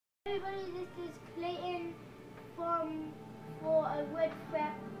Everybody, this is Clayton for a Red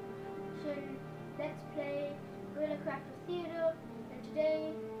Faction Let's Play Guerrilla Crafter Theater, and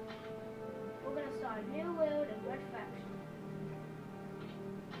today we're gonna start a new world of Red Faction.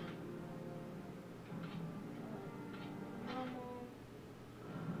 Normal.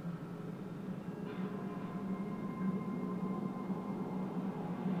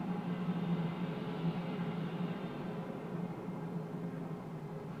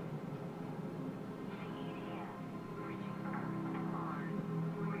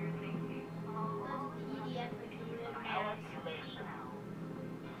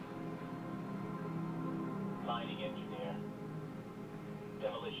 Mining engineer.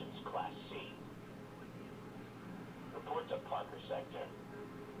 Demolitions Class C. Report to Parker Sector.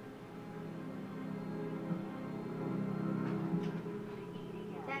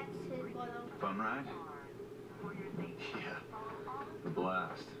 That's his bottle. Fun ride? Yeah. The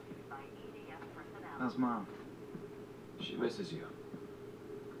blast. How's Mom? She misses you.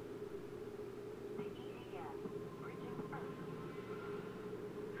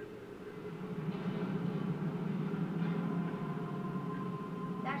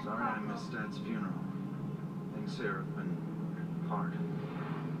 That's Sorry I Papa. missed Dad's funeral. Things here have been hard.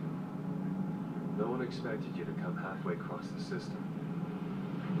 No one expected you to come halfway across the system.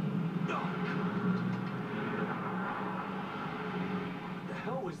 Oh, What the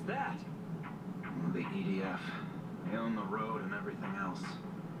hell was that? God. The EDF. They own the road and everything else.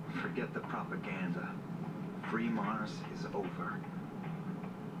 Forget the propaganda. Free Mars is over.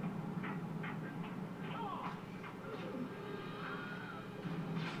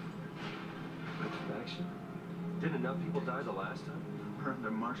 Red faction? Didn't enough people die the last time? We're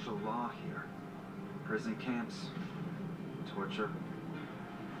under martial law here. Prison camps, torture,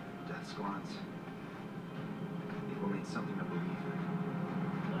 death squads. People need something to believe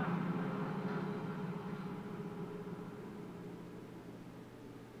in.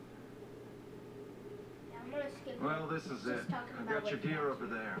 Yeah, I'm gonna skip Well, it. this is Just it. talking I've about got your Red gear Faction. over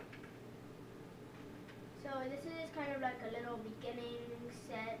there. So this is kind of like a little beginning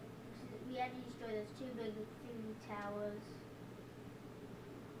set. We had to destroy those two big thin towers.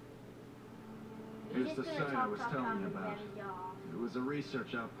 We're Here's just the gonna site I was talk telling you and about. then y'all. It was a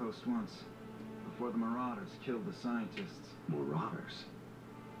research outpost once, before the Marauders killed the scientists. Marauders.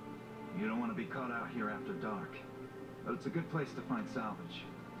 You don't want to be caught out here after dark, but it's a good place to find salvage.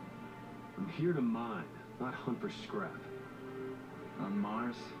 I'm here to mine, not hunt for scrap. On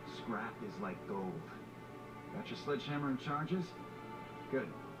Mars, scrap is like gold. Got your sledgehammer and charges? Good.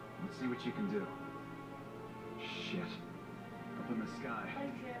 Let's see what you can do. Shit. Up in the sky.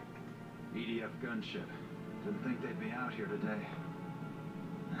 Gunship. EDF gunship. Didn't think they'd be out here today.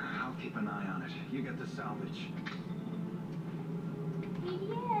 I'll keep an eye on it. You get the salvage.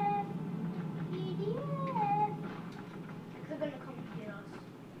 EDF. EDF. They're gonna come get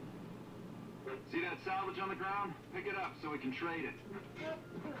us. See that salvage on the ground? Pick it up so we can trade it.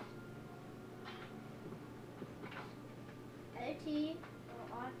 LT or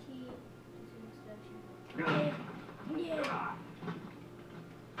RT is an instruction. Yeah.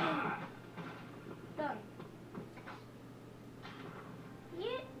 Done. Yeah.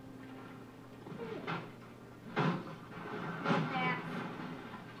 Yeah.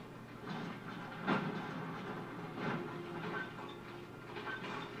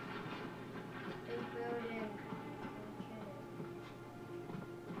 Big building. Okay.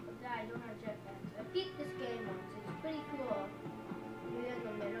 I don't have jetpacks. I beat this game once. It's pretty cool. You're in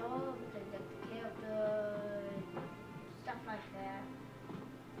the middle because you have to kill the stuff like that.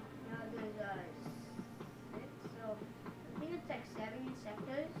 Now there's 6, so I think it's like 7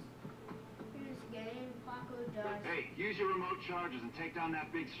 sectors in this game. Paco does. Hey, use your remote charges and take down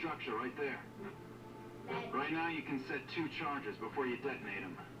that big structure right there. Right now you can set 2 charges before you detonate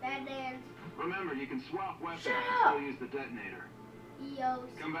them. Badlands, Remember, you can swap weapons Shut and up! still use the detonator. Eos,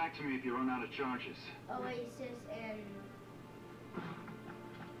 Come back to me if you run out of charges. Oasis, and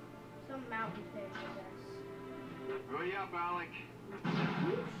some mountain thing, I guess. Hurry up, Alec. You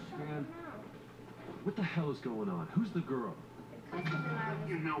shut Man. them out. What the hell is going on? Who's the girl? The customer and I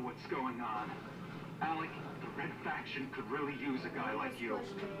You know what's going on. Alec, the Red Faction could really use a guy like you.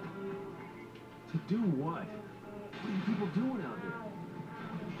 To do what? What are you people doing out here?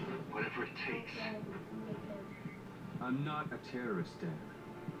 Whatever it takes. I'm not a terrorist, Dan.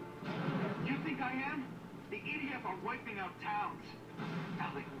 You think I am? The EDF are wiping out towns.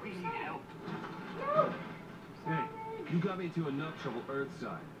 Alec, we need help. No! Hey, you got me into enough trouble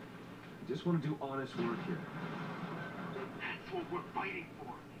Earthside. I just want to do honest work here. That's what we're fighting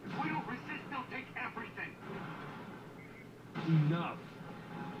for. If we don't resist, they'll take everything. Enough.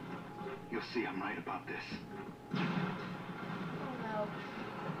 You'll see I'm right about this. Oh no.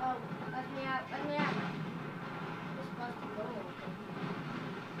 Oh, let me out, let me out. This supposed to go open.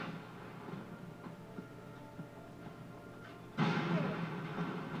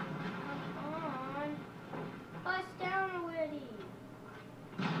 Come on. Bust down already.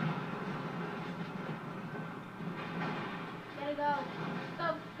 Gotta go. Go,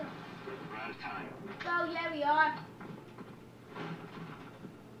 go. We're out of time. Go, yeah we are.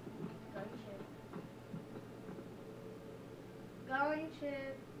 Gunship.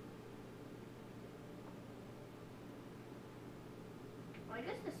 Gunship. Oh, I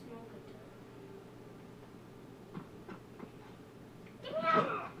guess the smoke could turn. Get me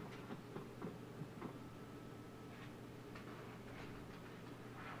out!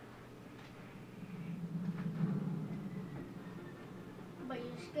 But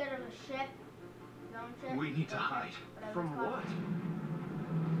you're scared of a ship? Gunship? We need to hide. Whatever From it's called. what?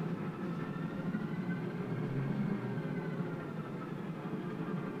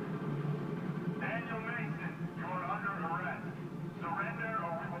 Daniel Mason, you are under arrest. Surrender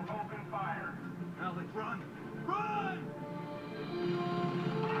or we will open fire. Alec, run! Run!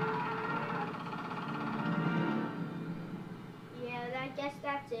 Yeah, I guess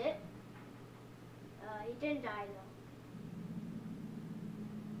that's it. He didn't die though.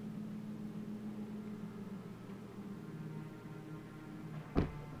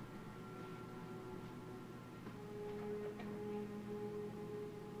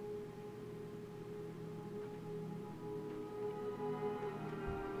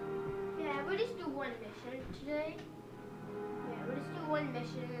 Yeah, we'll just do one mission today. Yeah, we'll just do one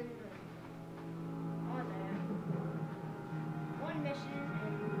mission. Oh, there. One mission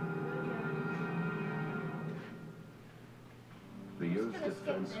and we're done. The Just Earth gonna skip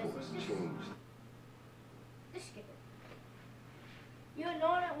Defense this. Force It's just- changed. Just skip it. You'll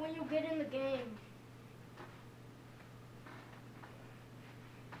know that when you get in the game.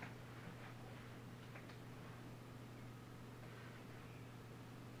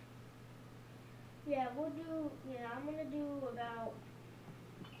 Yeah, we'll do, I'm gonna do about,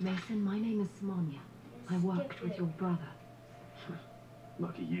 Mason, my name is Sonia. I worked skip with it. your brother.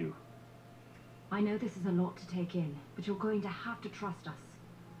 Lucky you. I know this is a lot to take in, but you're going to have to trust us.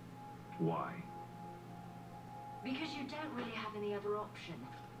 Why? Because you don't really have any other option.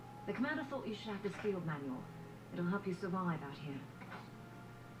 The commander thought you should have this field manual. It'll help you survive out here.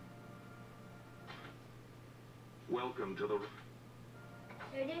 Welcome to the...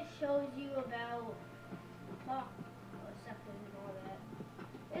 It just shows you about the clock or something and all that.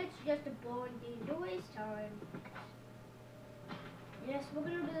 It's just a boring thing to waste time. Yes, we're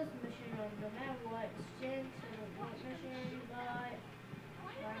gonna do this mission no matter what. Since it's a mission, but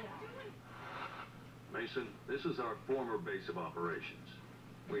why not? Mason, this is our former base of operations.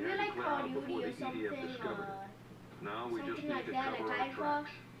 We Maybe had like to Call clear of out before Duty the or EDF something, discovered it. Now we just something need like to that, cover like our Titanfall.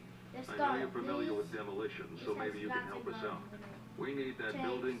 tracks. Just I know got you're familiar these. with demolition, This so has maybe you can help us out. We need that Tanks,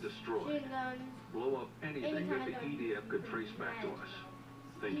 building destroyed. machine guns, Blow up anything any that kind the of EDF could trace back to us.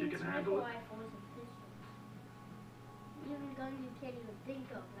 Think you can sniper handle it? rifles and pistols. Even guns you can't even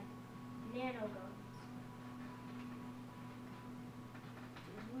think of, like nano guns.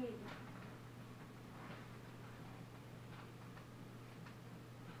 It's weird.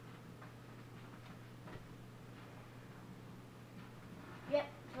 Yep,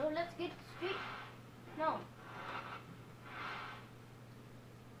 so let's get straight. No.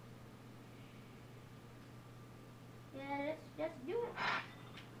 Yeah, let's do it.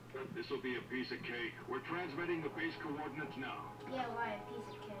 This will be a piece of cake. We're transmitting the base coordinates now. Yeah, why a piece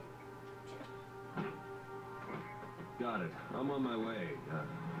of cake? Got it. I'm on my way.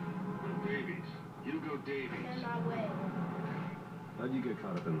 Davies. Hugo Davies. In my way. How'd you get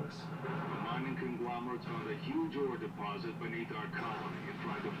caught up in this? The mining conglomerates found a huge ore deposit beneath our colony and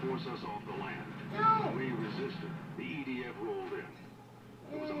tried to force us off the land. No! We resisted. The EDF rolled in.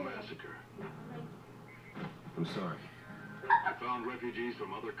 It was a massacre. I'm sorry. I found refugees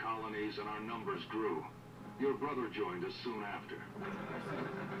from other colonies and our numbers grew. Your brother joined us soon after.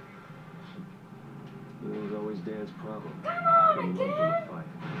 It was always Dan's problem. Come on, Couldn't run again! from the fight.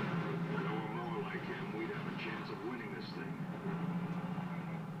 If there were more like him, we'd have a chance of winning this thing.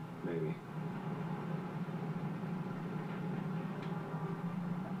 Maybe.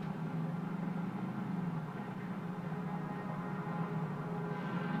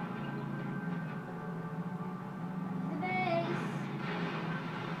 The base!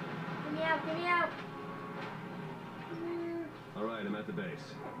 Get me out, get me out! All right, I'm at the base.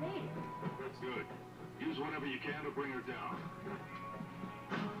 I made it. Good. Use whatever you can to bring her down.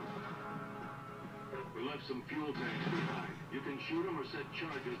 We left some fuel tanks behind. You can shoot them or set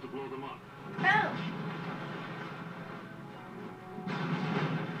charges to blow them up. Oh!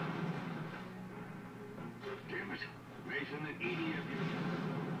 Damn it. Mason and EDF unit.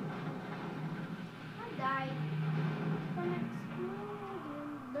 I died from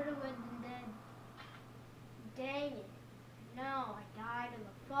exploding. Better than dead. Dang it. No, I died in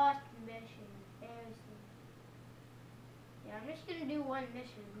the first mission. Embarrassing. Yeah, I'm just gonna do one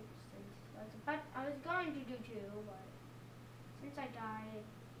mission since I was going to do two, but since I died,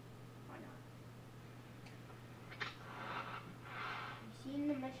 why not? I've seen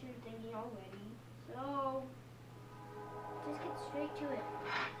the mission thingy already, so just get straight to it.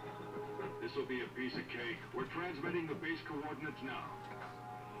 This'll be a piece of cake. We're transmitting the base coordinates now.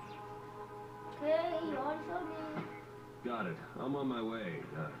 Okay, you already showed me. Got it. I'm on my way.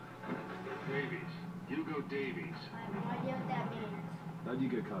 Davies. Hugo Davies. I have no idea what that means. How'd you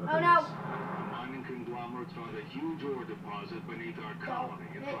get caught up Oh in no! this? A mining conglomerate found a huge ore deposit beneath our colony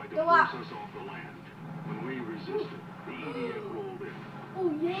and tried to Go force up. us off the land. When we resisted, the EDF rolled in. Oh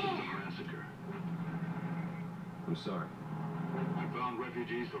It was yeah! a massacre. I'm sorry. We found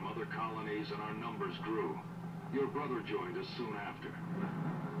refugees from other colonies and our numbers grew. Your brother joined us soon after.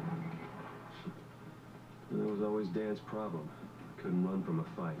 That was always Dan's problem. Couldn't run from a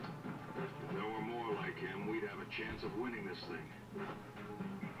fight. If there were more like him, we'd have a chance of winning this thing.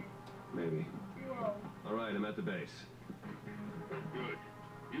 Maybe. Whoa. All right, I'm at the base. Good.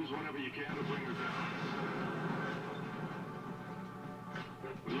 Use whatever you can to bring her down.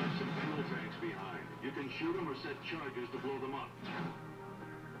 We left some fuel tanks behind. You can shoot them or set charges to blow them up.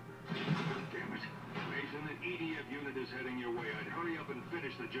 Damn it. Mason, an EDF unit is heading your way. I'd hurry up and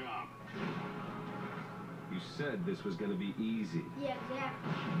finish the job. You said this was gonna be easy. Yeah,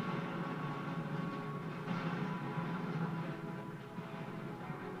 exactly.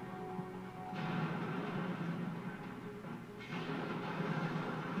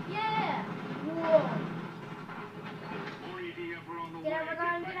 Yeah! Whoa! More EDF are on the Get way. out of my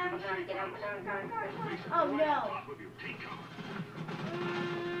gun, get out of my gun, get out of my gun, gun. Oh no! Top of you. Take cover.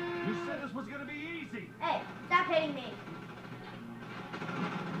 You said this was gonna be easy! Hey, stop hitting me!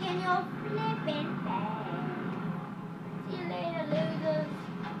 In your flippin' face. See you later, losers.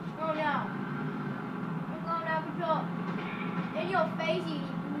 Oh no. I'm going out of control. In your face, you.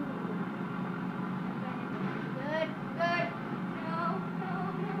 Good, good. No, no, no,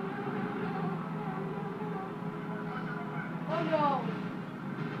 no, no, no, no. Oh no.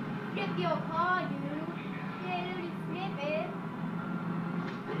 Flip your car, dude. Yeah, dude, flip it.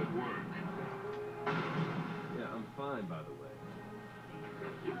 Good work. Yeah, I'm fine, by the way.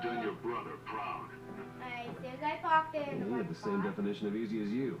 You've done your brother proud. Nice, there's that parked there. He had the same definition of easy as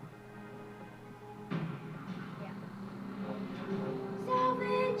you. Yeah.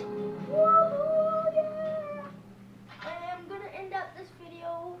 Salvage! Woohoo! Yeah! I'm gonna end up this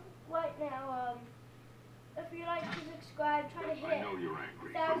video right now. If you like to subscribe, try to hit I know you're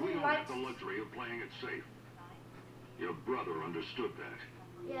angry, but we 1,000 don't likes. have the luxury of playing it safe. Your brother understood that.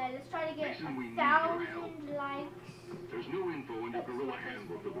 Yeah, let's try to get Mason, we need your help. 1,000 likes. There's new info in your Guerrilla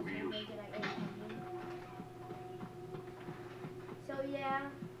Handbook that will be useful. So yeah,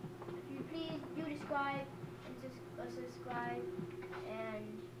 if you please do subscribe and subscribe, and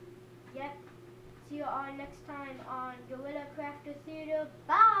yep, see you all next time on Guerrilla Crafter Theater.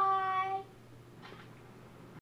 Bye.